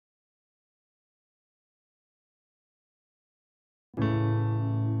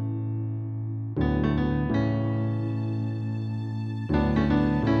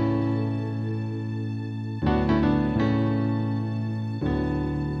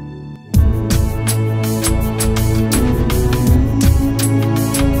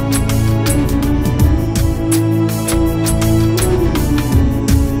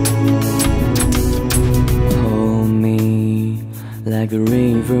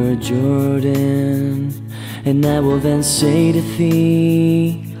River Jordan, and I will then say to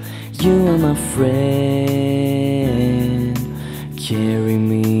thee, you are my friend. Carry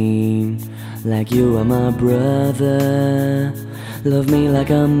me like you are my brother. Love me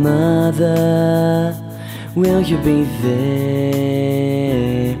like a mother. Will you be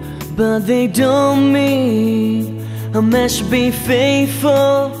there? But they don't mean a man should be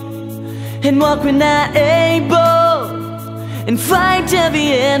faithful and walk when not able and fight till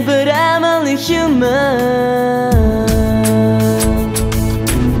the end, but I'm only human.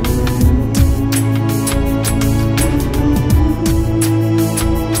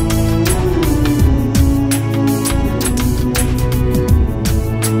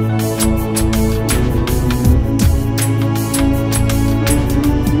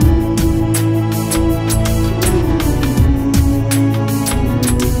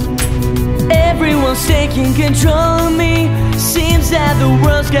 Everyone's taking control of me. Seems that the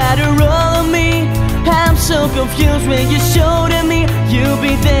world's got a roll on me. I'm so confused when you showed me you'll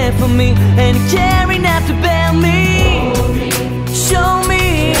be there for me and care enough to bear me. Show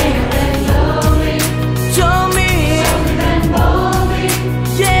me